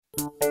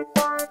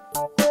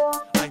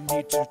I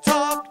need to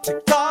talk,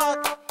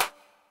 TikTok.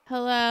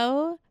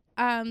 Hello.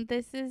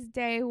 This is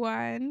day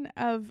 1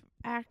 of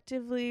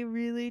actively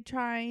really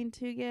trying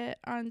to get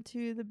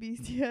onto the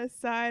BTS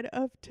side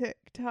of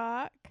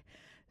TikTok.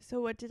 So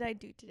what did I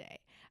do today?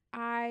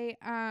 I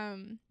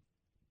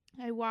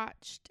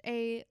watched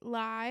a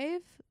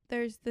live.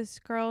 There's this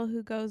girl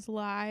who goes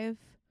live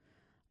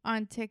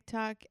on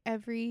TikTok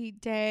every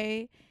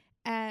day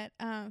at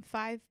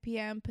 5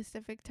 p.m.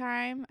 Pacific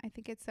time. I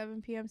think it's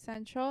 7 p.m.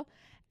 Central,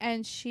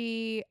 and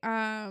she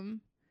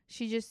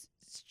just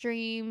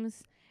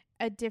streams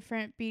a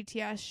different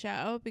BTS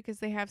show because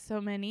they have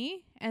so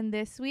many. And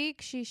this week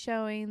she's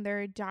showing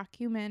their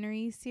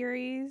documentary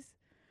series.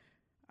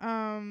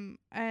 I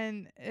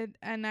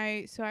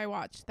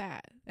watched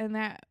that, and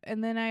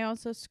then I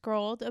also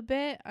scrolled a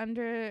bit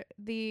under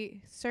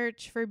the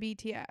search for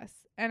BTS,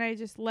 and I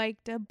just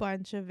liked a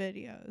bunch of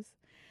videos.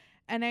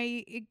 And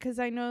because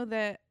I know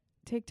that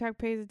TikTok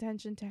pays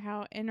attention to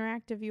how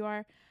interactive you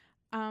are.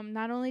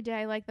 Not only did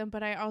I like them,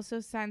 but I also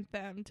sent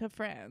them to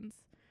friends.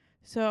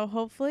 So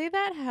hopefully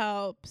that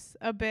helps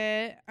a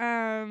bit.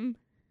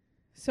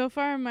 So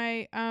far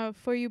my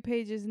For You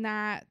page is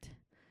not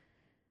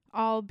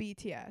all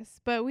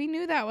BTS, but we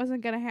knew that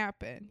wasn't going to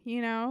happen,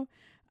 you know?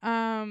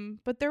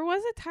 But there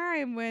was a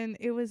time when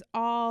it was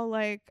all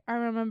like, I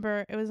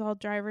remember it was all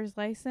driver's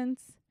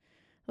license.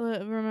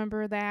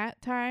 Remember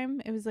that time?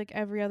 It was like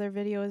every other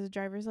video was a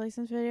driver's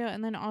license video.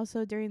 And then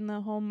also during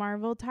the whole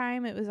Marvel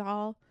time, it was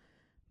all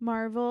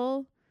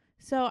Marvel.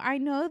 So I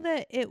know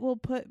that it will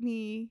put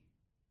me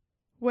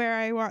where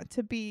I want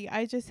to be.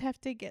 I just have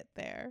to get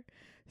there.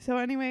 So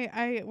anyway,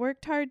 I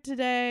worked hard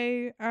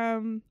today.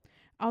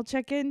 I'll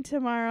check in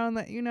tomorrow and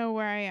let you know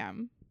where I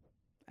am.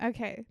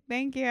 Okay,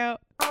 thank you.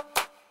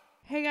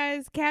 Hey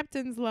guys,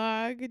 Captain's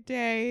Log,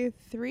 day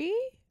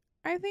 3,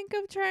 I think,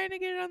 of trying to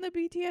get it on the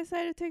BTS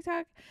side of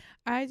TikTok.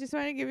 I just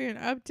want to give you an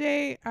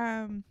update.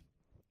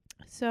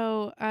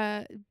 So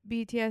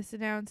BTS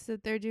announced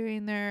that they're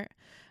doing their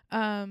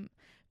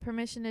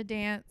Permission to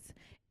Dance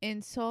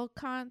in Seoul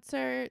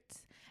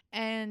concerts,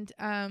 and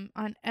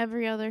on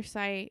every other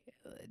site,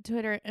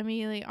 Twitter,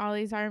 immediately all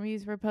these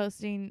armies were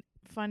posting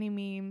funny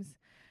memes,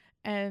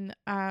 and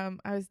I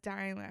was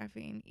dying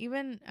laughing.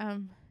 Even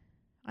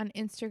on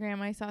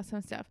Instagram I saw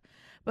some stuff,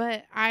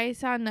 but I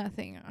saw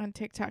nothing on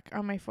TikTok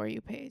on my For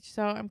You page.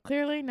 So I'm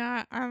clearly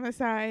not on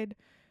the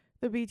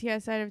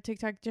BTS side of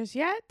TikTok just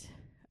yet.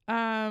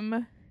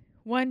 One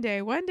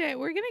day we're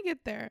gonna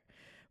get there.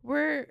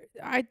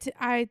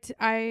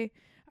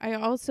 I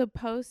also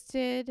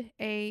posted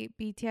a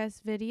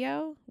BTS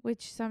video,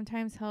 which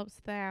sometimes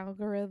helps the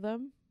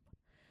algorithm.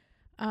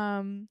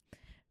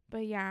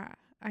 But yeah,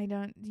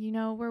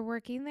 we're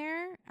working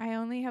there. I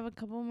only have a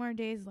couple more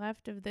days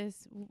left of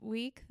this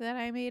week that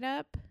I made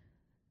up,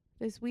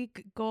 this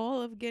week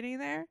goal of getting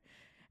there.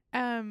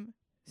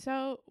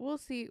 So we'll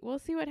see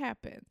what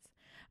happens.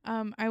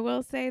 I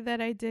will say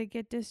that I did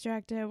get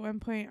distracted at one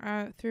point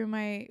through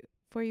my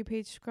For You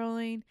page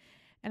scrolling,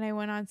 and I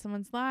went on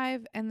someone's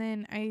live, and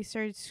then I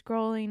started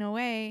scrolling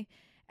away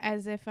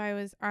as if I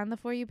was on the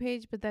For You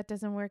page, but that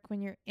doesn't work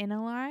when you're in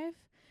a live.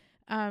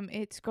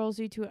 It scrolls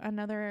you to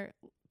another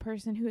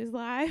person who is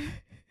live.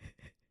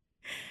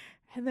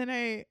 And then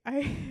I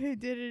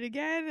did it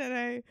again, and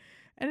I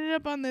ended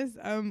up on this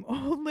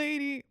old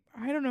lady.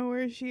 I don't know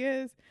where she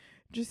is,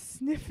 just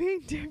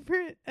sniffing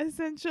different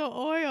essential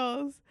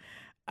oils.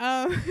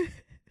 And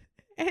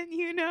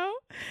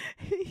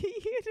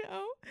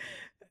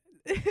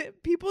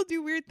people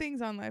do weird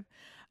things on live.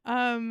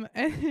 And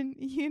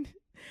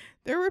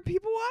there were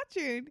people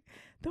watching.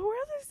 The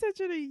world is such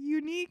a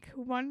unique,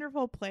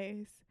 wonderful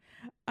place,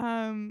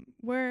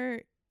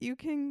 where you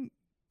can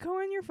go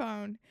on your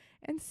phone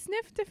and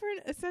sniff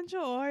different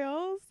essential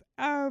oils,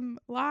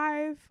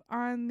 live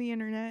on the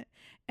internet,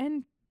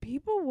 and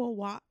people will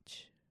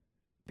watch.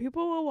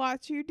 People will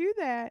watch you do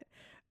that.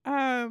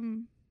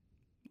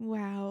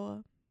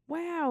 Wow.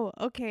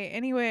 Okay.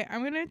 Anyway,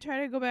 I'm going to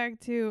try to go back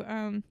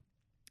to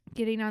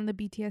getting on the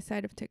BTS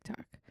side of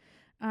TikTok.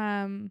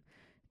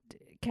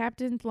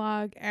 Captain's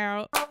Log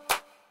out.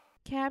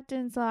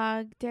 Captain's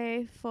Log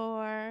day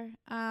 4.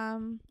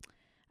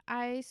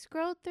 I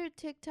scrolled through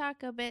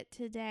TikTok a bit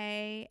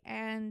today,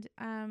 and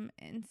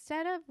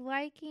instead of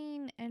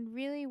liking and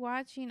really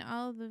watching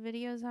all of the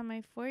videos on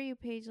my For You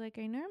page like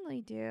I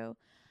normally do,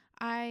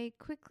 I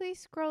quickly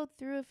scrolled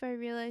through if I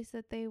realized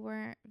that they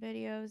weren't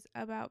videos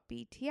about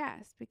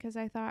BTS, because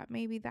I thought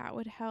maybe that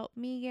would help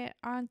me get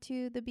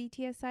onto the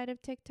BTS side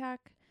of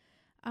TikTok.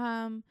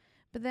 But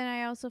then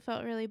I also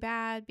felt really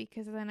bad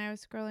because then I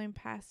was scrolling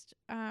past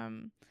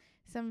some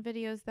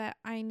videos that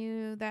I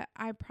knew that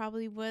I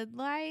probably would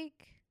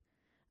like,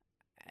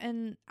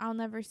 and I'll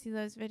never see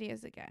those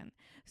videos again.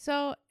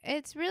 So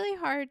it's really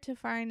hard to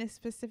find a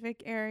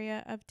specific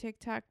area of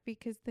TikTok,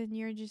 because then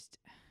you're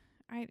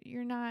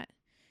not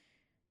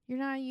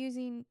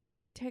using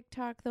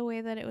TikTok the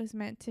way that it was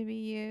meant to be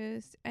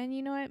used. And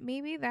you know what?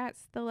 Maybe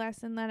that's the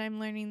lesson that I'm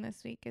learning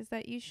this week, is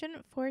that you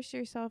shouldn't force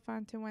yourself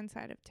onto one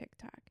side of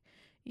TikTok.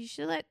 You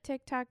should let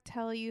TikTok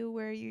tell you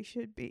where you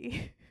should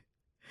be.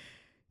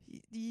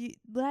 You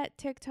let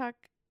TikTok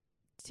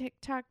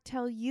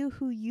tell you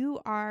who you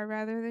are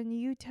rather than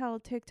you tell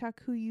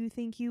TikTok who you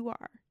think you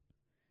are.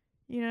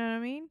 You know what I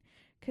mean?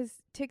 Because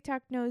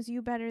TikTok knows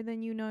you better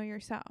than you know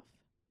yourself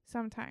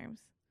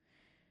sometimes.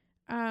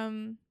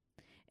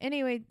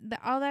 Anyway,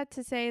 all that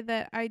to say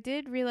that I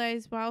did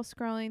realize while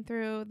scrolling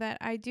through that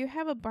I do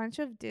have a bunch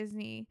of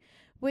Disney,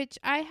 which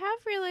I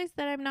have realized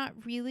that I'm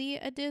not really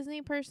a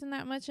Disney person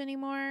that much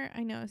anymore.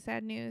 I know,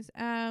 sad news.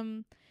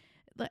 I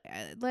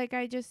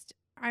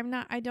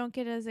don't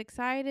get as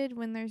excited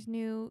when there's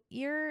new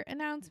year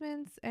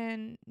announcements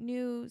and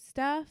new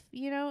stuff,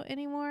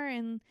 anymore.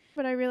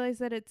 But I realize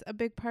that it's a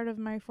big part of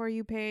my For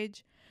You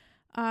page.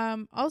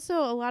 Also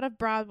a lot of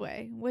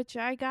Broadway, which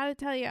I gotta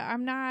tell you,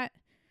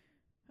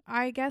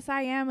 I guess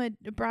I am a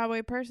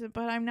Broadway person,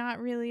 but I'm not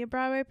really a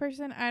Broadway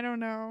person. I don't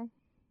know.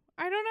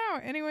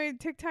 Anyway,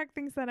 TikTok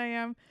thinks that I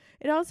am.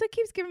 It also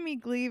keeps giving me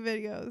Glee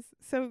videos.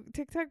 So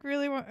TikTok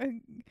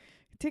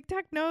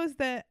TikTok knows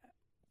that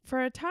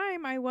for a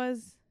time I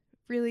was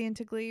really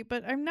into Glee,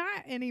 but I'm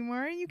not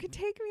anymore. You can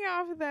take me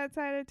off of that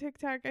side of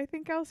TikTok. I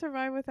think I'll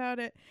survive without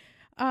it.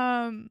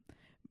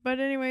 But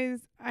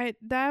anyways,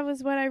 that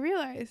was what I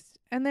realized.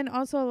 And then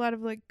also a lot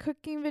of like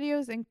cooking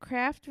videos and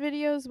craft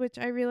videos, which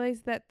I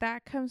realized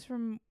that comes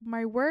from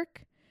my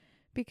work,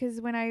 because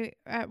when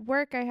at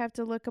work I have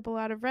to look up a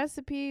lot of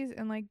recipes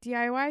and like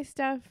DIY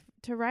stuff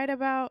to write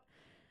about.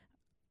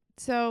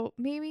 So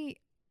maybe,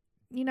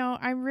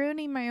 I'm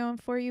ruining my own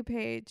For You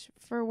page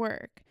for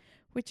work,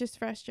 which is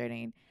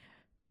frustrating.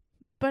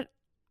 But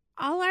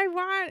all I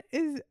want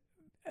is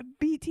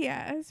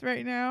BTS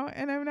right now,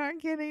 and I'm not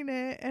getting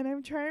it, and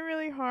I'm trying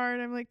really hard.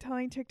 I'm like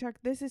telling TikTok,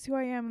 this is who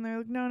I am, and they're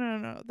like,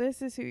 no,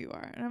 this is who you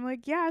are. And I'm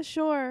like, yeah,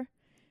 sure,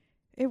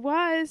 it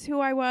was who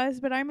I was,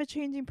 but I'm a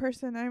changing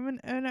person.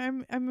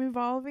 I'm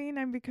evolving.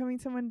 I'm becoming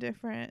someone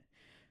different.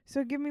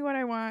 So give me what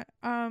I want.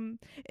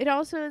 It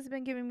also has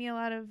been giving me a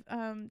lot of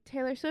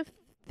Taylor Swift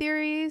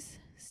theories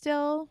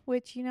still,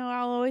 which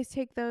I'll always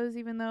take those,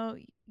 even though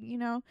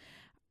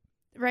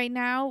right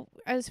now,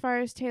 as far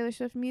as Taylor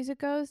Swift music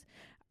goes,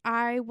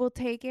 I will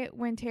take it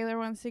when Taylor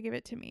wants to give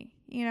it to me.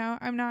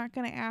 I'm not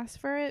going to ask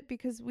for it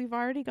because we've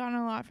already gotten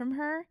a lot from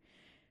her,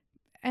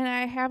 and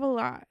I have a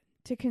lot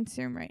to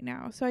consume right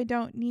now. So I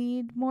don't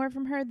need more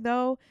from her,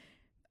 though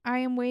I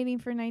am waiting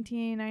for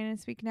 1989 and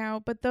Speak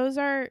Now. But those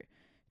are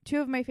two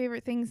of my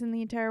favorite things in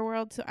the entire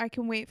world, so I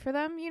can wait for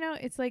them.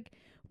 It's like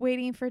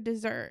waiting for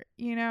dessert.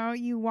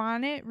 You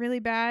want it really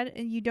bad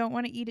and you don't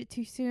want to eat it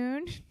too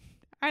soon.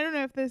 I don't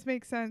know if this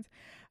makes sense.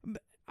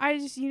 But I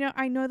just,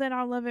 I know that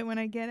I'll love it when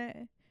I get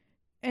it.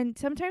 And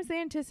sometimes the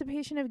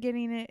anticipation of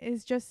getting it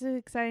is just as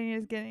exciting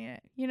as getting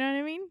it. You know what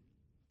I mean?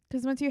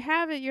 Because once you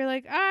have it, you're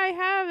like, I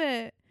have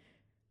it.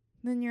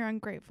 Then you're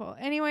ungrateful.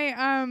 Anyway,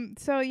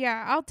 so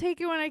yeah, I'll take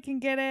it when I can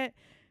get it.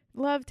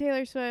 Love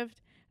Taylor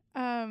Swift.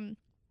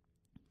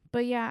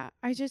 But yeah,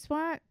 I just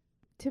want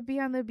to be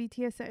on the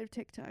BTS side of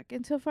TikTok.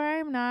 And so far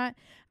I'm not.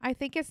 I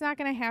think it's not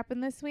going to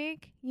happen this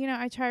week.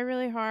 I try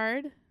really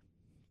hard,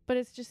 but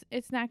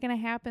it's not going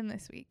to happen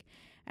this week.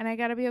 And I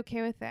got to be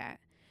okay with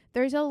that.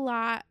 There's a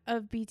lot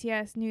of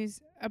BTS news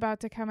about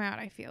to come out,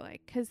 I feel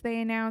like, because they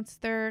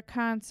announced their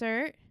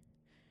concert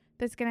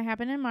that's going to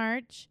happen in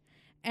March.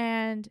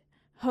 And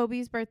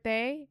Hobie's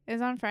birthday is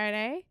on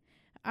Friday,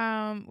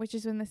 which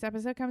is when this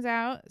episode comes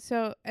out.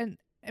 So, and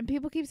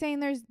people keep saying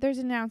there's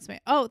an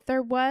announcement. Oh,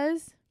 there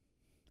was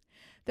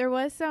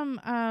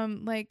some,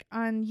 like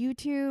on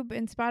YouTube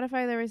and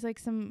Spotify, there was like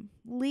some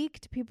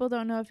leaked. People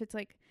don't know if it's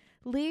like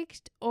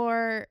leaked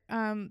or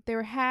they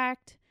were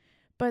hacked.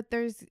 But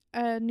there's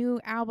a new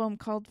album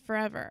called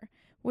Forever,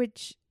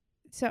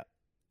 so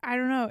I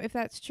don't know if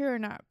that's true or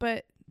not,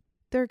 but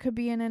there could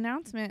be an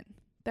announcement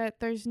that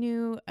there's a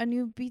new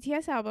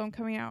BTS album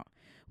coming out,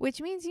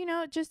 which means,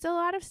 just a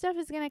lot of stuff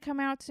is going to come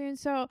out soon.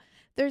 So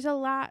there's a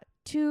lot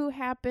to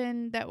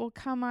happen that will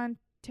come on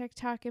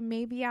TikTok, and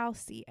maybe I'll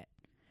see it.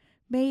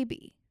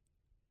 Maybe.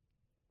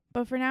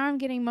 But for now, I'm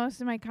getting most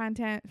of my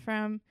content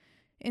from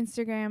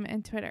Instagram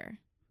and Twitter.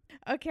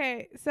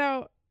 Okay,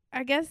 so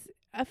I guess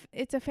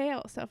it's a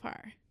fail so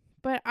far,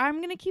 but I'm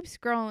going to keep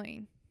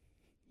scrolling,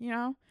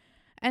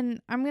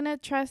 and I'm going to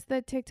trust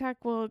that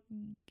TikTok will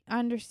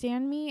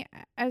understand me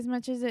as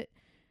much as it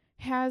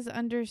has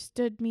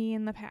understood me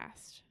in the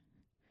past,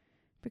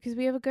 because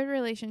we have a good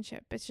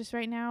relationship. It's just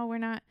right now we're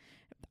not.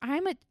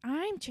 I'm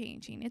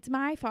changing. It's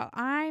my fault.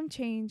 I'm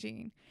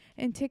changing,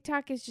 and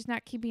TikTok is just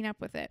not keeping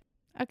up with it.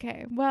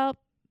 Okay, well,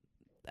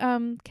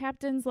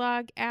 Captain's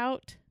log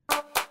out.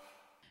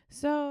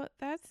 So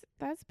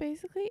that's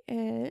basically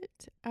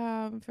it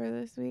for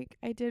this week.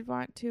 I did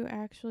want to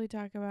actually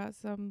talk about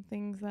some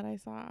things that I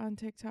saw on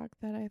TikTok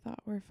that I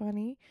thought were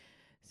funny.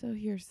 So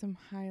here's some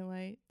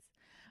highlights.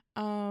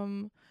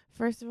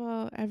 First of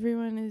all,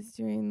 everyone is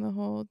doing the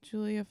whole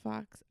Julia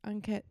Fox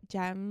Uncut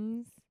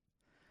Gems.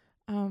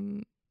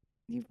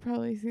 You've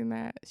probably seen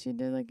that. She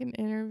did like an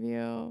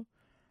interview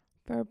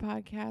for a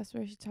podcast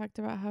where she talked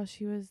about how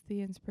she was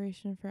the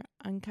inspiration for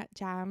Uncut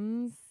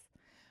Gems.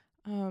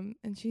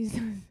 And she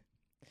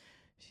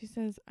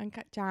says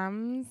uncut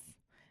gems,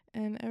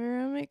 and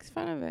everyone makes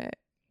fun of it.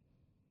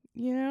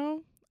 You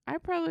know, I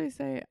probably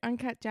say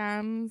uncut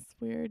gems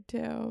weird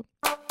too.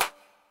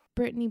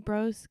 Brittany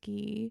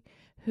Broski,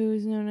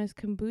 who's known as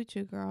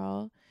Kombucha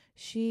Girl,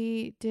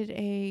 she did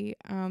a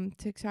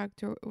TikTok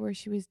where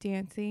she was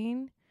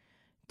dancing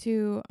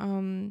to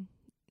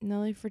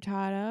Nelly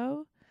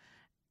Furtado,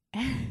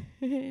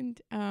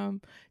 and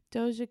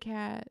Doja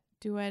Cat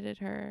duetted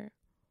her,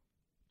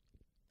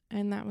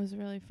 and that was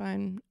really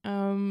fun.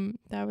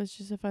 That was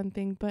just a fun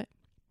thing. But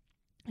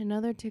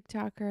another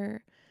TikToker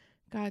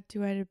got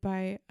duetted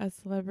by a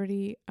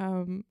celebrity,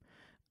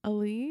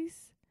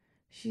 Elise.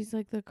 She's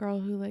like the girl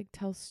who like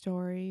tells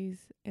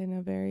stories in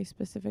a very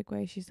specific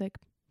way. She's like,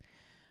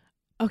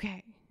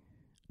 okay,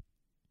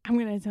 I'm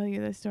going to tell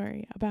you this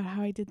story about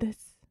how I did this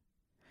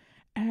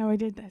and how I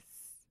did this.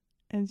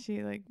 And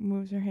she like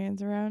moves her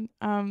hands around.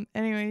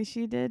 Anyway,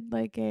 she did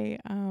like a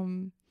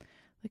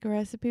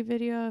recipe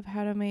video of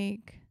how to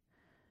make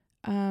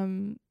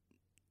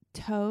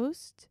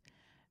toast,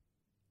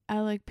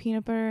 like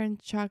peanut butter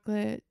and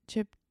chocolate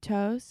chip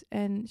toast,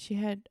 and she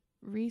had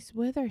Reese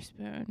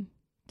Witherspoon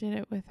did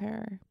it with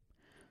her.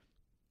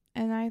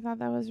 And I thought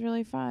that was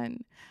really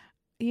fun.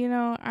 You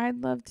know,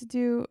 I'd love to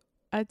do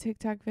a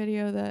TikTok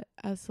video that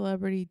a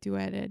celebrity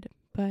duetted,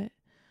 but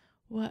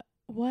what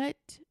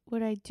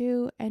would I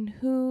do and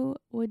who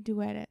would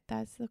duet it?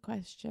 That's the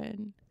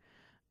question.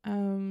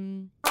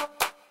 Another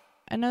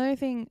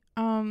thing,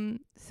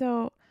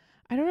 so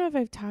I don't know if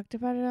I've talked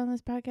about it on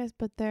this podcast,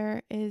 but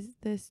there is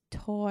this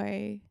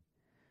toy.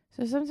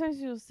 So sometimes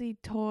you'll see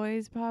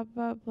toys pop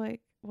up, like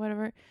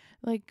whatever,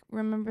 like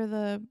remember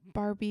the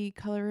Barbie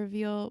color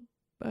reveal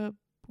Barbies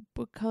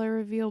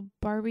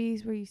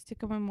where you stick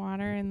them in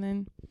water and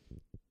then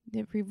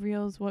it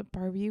reveals what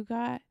Barbie you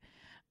got.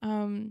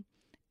 And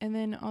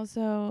then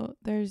also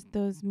there's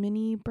those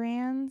mini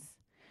brands,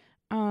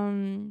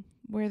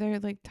 where they're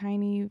like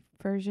tiny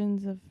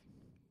versions of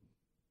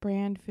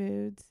brand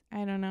foods.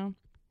 I don't know.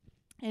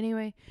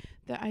 Anyway,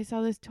 I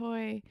saw this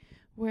toy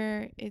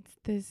where it's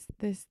this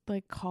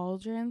like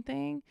cauldron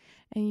thing,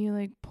 and you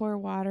like pour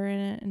water in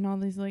it and all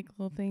these like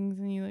little things,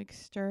 and you like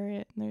stir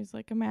it, and there's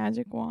like a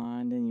magic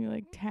wand, and you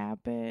like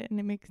tap it and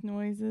it makes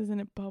noises and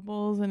it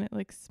bubbles and it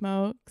like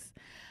smokes.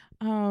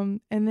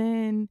 And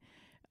then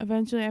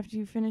eventually after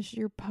you finish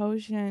your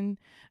potion,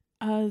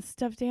 a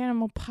stuffed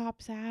animal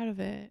pops out of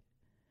it.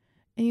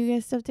 And you get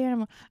a stuffed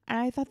animal. And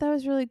I thought that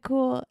was really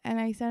cool. And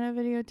I sent a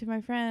video to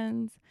my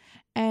friends.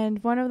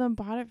 And one of them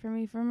bought it for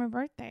me for my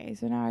birthday.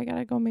 So now I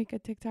gotta go make a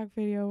TikTok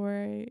video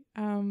where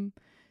I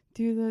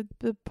do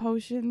the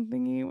potion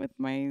thingy with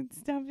my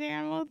stuffed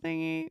animal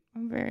thingy.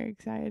 I'm very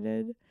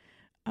excited.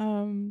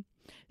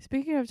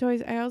 Speaking of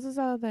toys, I also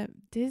saw that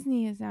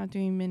Disney is now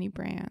doing mini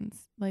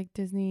brands. Like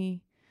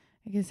Disney,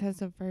 I guess,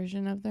 has a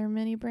version of their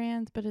mini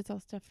brands, but it's all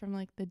stuff from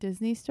like the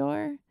Disney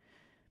store.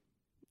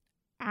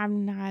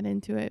 I'm not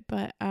into it,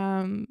 but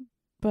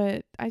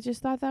I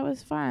just thought that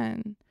was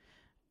fun.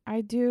 I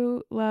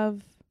do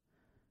love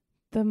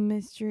the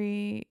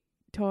mystery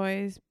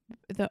toys,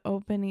 the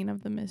opening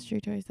of the mystery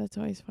toys. That's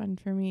always fun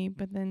for me,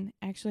 but then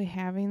actually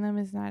having them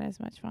is not as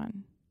much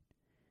fun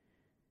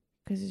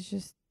because it's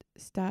just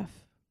stuff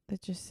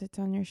that just sits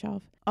on your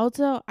shelf.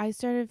 Also, I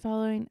started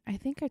following, I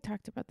think I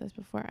talked about this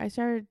before. I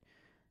don't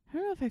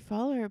know if I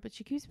follow her, but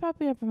she keeps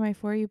popping up on my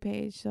For You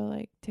page. So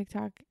like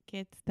TikTok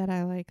gets that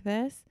I like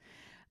this.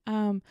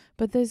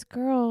 But this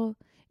girl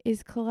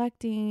is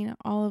collecting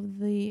all of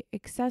the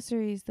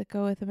accessories that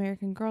go with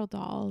American Girl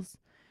dolls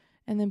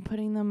and then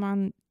putting them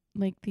on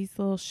like these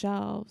little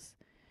shelves.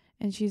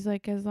 And she's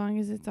like, as long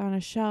as it's on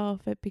a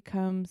shelf, it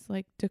becomes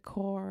like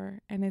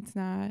decor and it's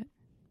not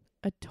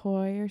a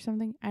toy or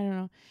something. I don't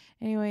know.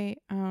 Anyway,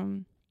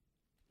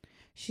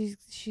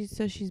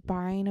 she's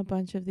buying a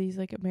bunch of these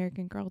like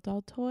American Girl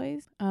doll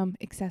toys,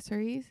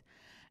 accessories.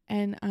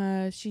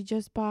 And she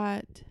just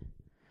bought,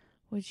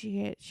 what'd she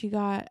get? She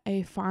got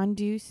a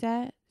fondue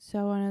set.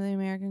 So one of the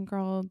American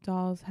Girl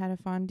dolls had a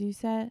fondue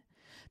set.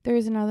 There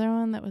was another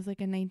one that was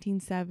like a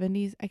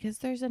 1970s. I guess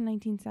there's a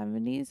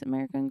 1970s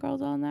American Girl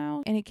doll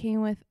now. And it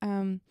came with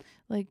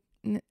like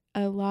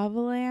a lava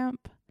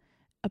lamp,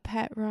 a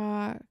pet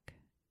rock,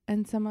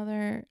 and some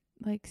other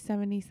like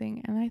 70s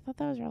thing. And I thought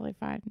that was really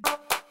fun.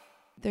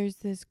 There's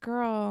this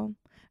girl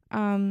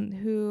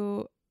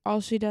who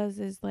all she does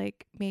is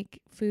like make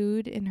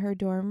food in her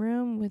dorm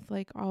room with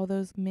like all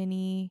those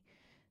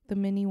the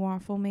mini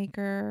waffle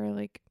maker,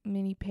 like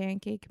mini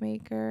pancake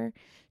maker.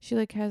 She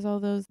like has all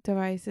those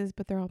devices,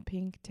 but they're all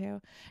pink too,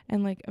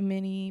 and like a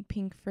mini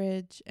pink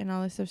fridge and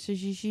all this stuff. So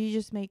she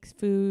just makes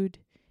food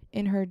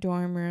in her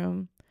dorm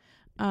room,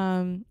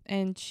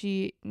 and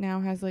she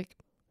now has like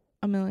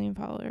 1 million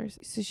followers.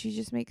 So she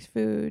just makes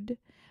food,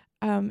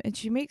 and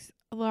she makes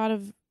a lot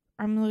of.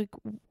 I'm like,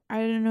 I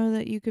didn't know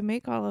that you could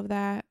make all of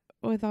that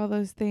with all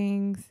those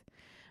things.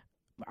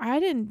 I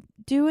didn't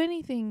do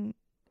anything.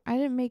 I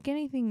didn't make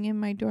anything in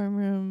my dorm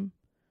room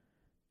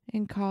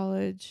in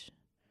college.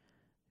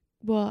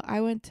 well,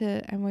 I went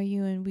to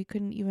NYU and we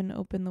couldn't even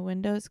open the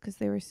windows because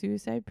they were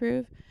suicide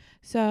proof.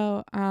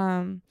 So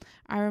I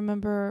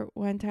remember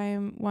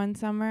one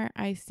summer,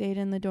 I stayed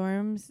in the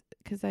dorms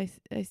because I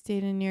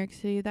stayed in New York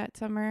City that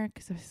summer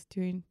because I was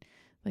doing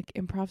like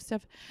improv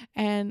stuff.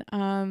 And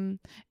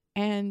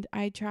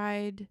I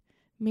tried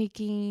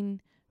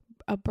making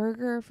a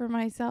burger for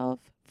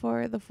myself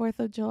for the 4th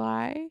of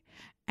July.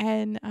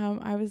 And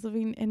I was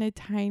living in the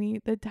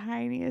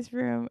tiniest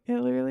room. It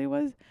literally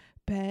was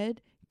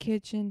bed,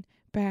 kitchen,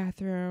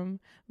 bathroom.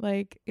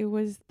 Like it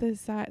was the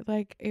size,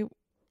 it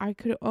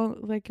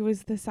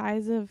was the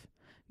size of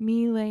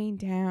me laying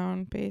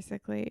down,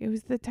 basically. It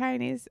was the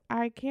tiniest.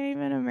 I can't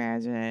even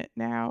imagine it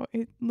now.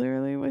 It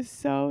literally was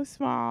so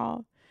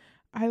small.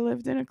 I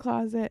lived in a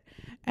closet,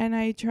 and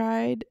I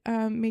tried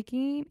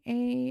making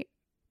a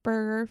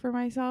burger for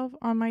myself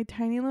on my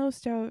tiny little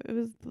stove. It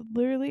was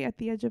literally at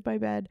the edge of my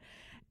bed,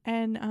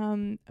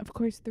 and of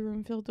course the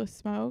room filled with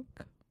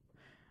smoke,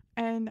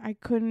 and I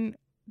couldn't.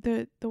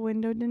 The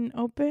window didn't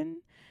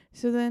open,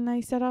 so then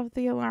I set off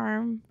the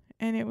alarm,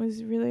 and it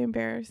was really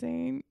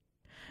embarrassing.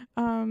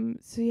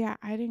 So yeah,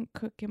 I didn't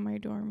cook in my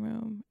dorm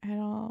room at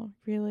all,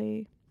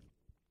 really.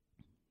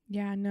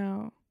 Yeah,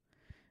 no.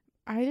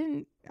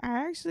 I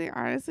actually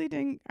honestly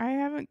didn't. I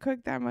haven't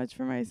cooked that much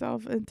for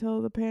myself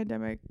until the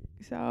pandemic.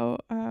 So,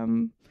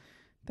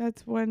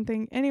 that's one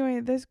thing. Anyway,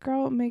 this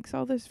girl makes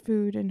all this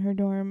food in her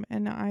dorm,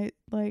 and I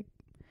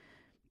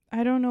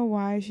don't know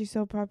why she's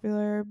so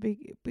popular,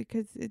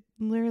 because it's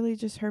literally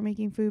just her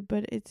making food,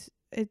 but it's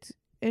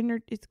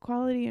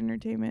quality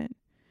entertainment.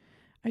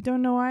 I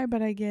don't know why,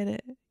 but I get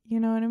it. You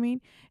know what I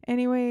mean?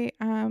 Anyway,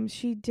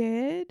 she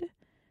did.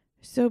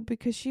 So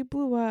because she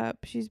blew up,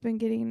 she's been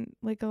getting,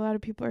 like, a lot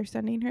of people are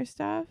sending her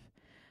stuff.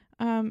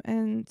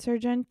 And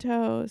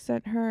Sargento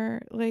sent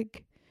her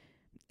like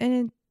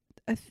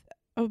a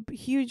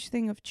huge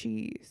thing of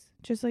cheese,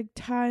 just like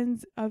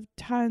tons of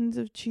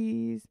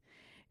cheese.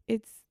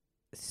 It's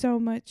so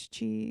much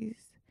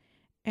cheese,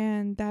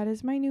 and that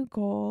is my new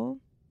goal.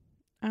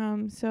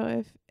 So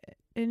if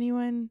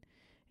anyone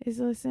is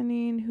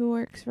listening who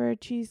works for a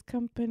cheese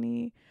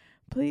company,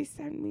 please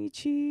send me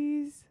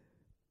cheese.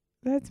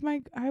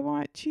 I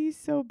want cheese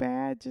so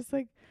bad, just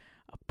like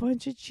a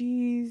bunch of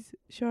cheese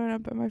showing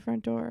up at my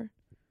front door.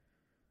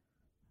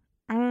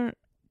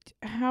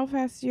 How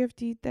fast do you have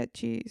to eat that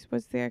cheese?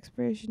 What's the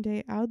expiration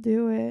date? I'll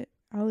do it.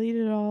 I'll eat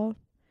it all.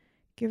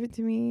 Give it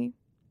to me.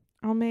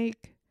 I'll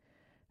make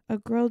a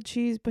grilled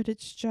cheese, but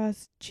it's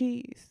just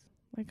cheese.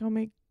 Like I'll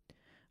make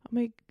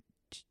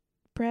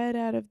bread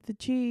out of the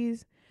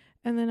cheese,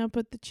 and then I'll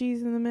put the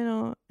cheese in the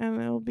middle,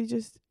 and it'll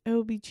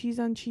be cheese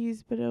on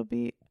cheese, but it'll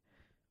be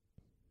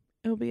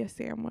a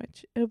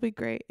sandwich. It'll be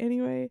great.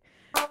 Anyway,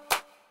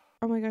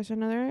 oh my gosh,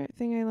 another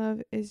thing I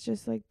love is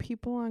just like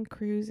people on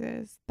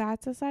cruises.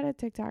 That's a side of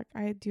TikTok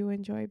I do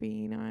enjoy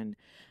being on.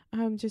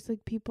 Just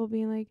like people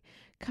being like,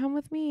 come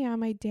with me on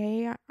my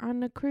day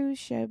on a cruise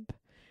ship.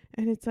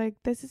 And it's like,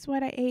 this is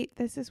what I ate.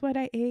 This is what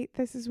I ate.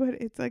 This is what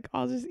it's like,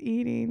 all just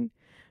eating.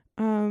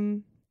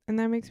 And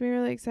that makes me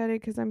really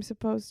excited because I'm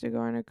supposed to go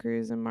on a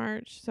cruise in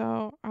March.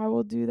 So I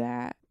will do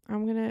that.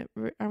 I'm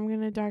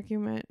gonna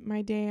document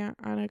my day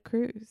on a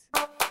cruise.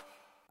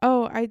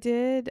 Oh, I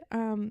did.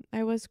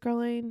 I was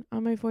scrolling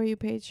on my For You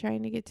page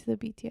trying to get to the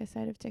BTS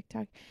side of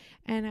TikTok,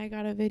 and I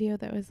got a video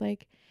that was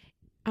like,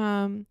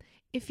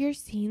 if you're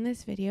seeing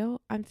this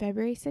video on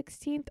February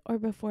 16th or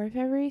before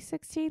February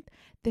 16th,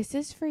 this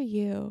is for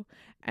you.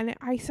 And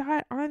I saw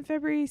it on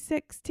February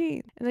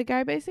 16th, and the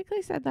guy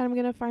basically said that I'm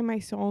gonna find my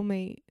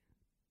soulmate.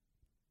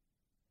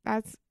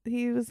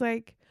 He was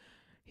like,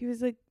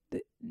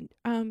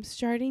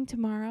 starting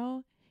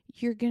tomorrow,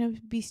 you're going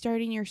to be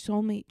starting your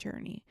soulmate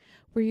journey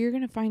where you're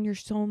going to find your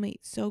soulmate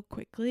so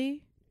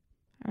quickly.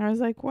 And I was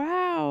like,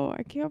 wow,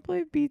 I can't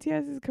believe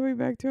BTS is coming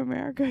back to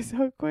America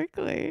so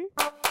quickly.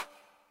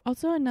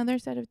 Also, another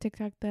set of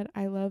TikTok that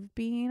I love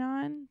being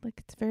on, like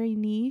it's very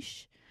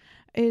niche,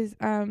 is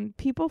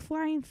people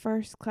flying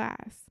first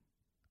class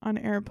on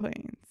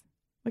airplanes.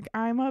 Like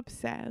I'm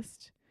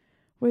obsessed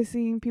with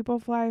seeing people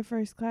fly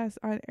first class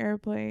on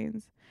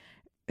airplanes.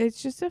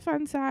 It's just a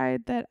fun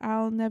side that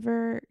I'll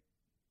never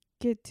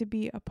get to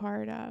be a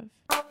part of.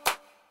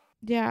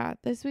 Yeah,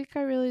 this week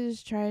I really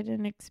just tried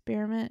an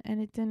experiment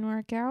and it didn't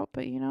work out.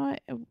 But you know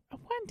what?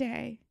 One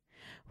day,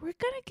 we're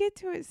going to get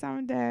to it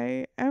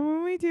someday. And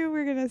when we do,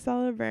 we're going to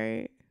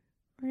celebrate.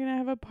 We're going to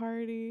have a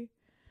party.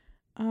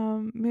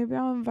 Maybe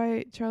I'll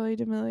invite Charli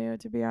D'Amelio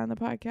to be on the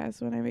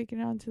podcast when I make it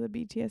onto the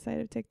BTS side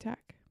of TikTok.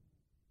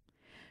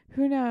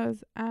 Who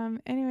knows?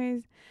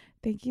 Anyways,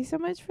 thank you so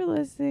much for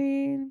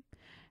listening.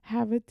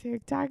 Have a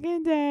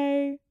TikToking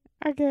day.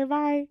 Okay,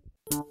 bye.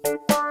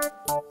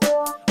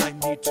 I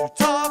need to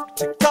talk,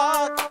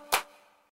 TikTok.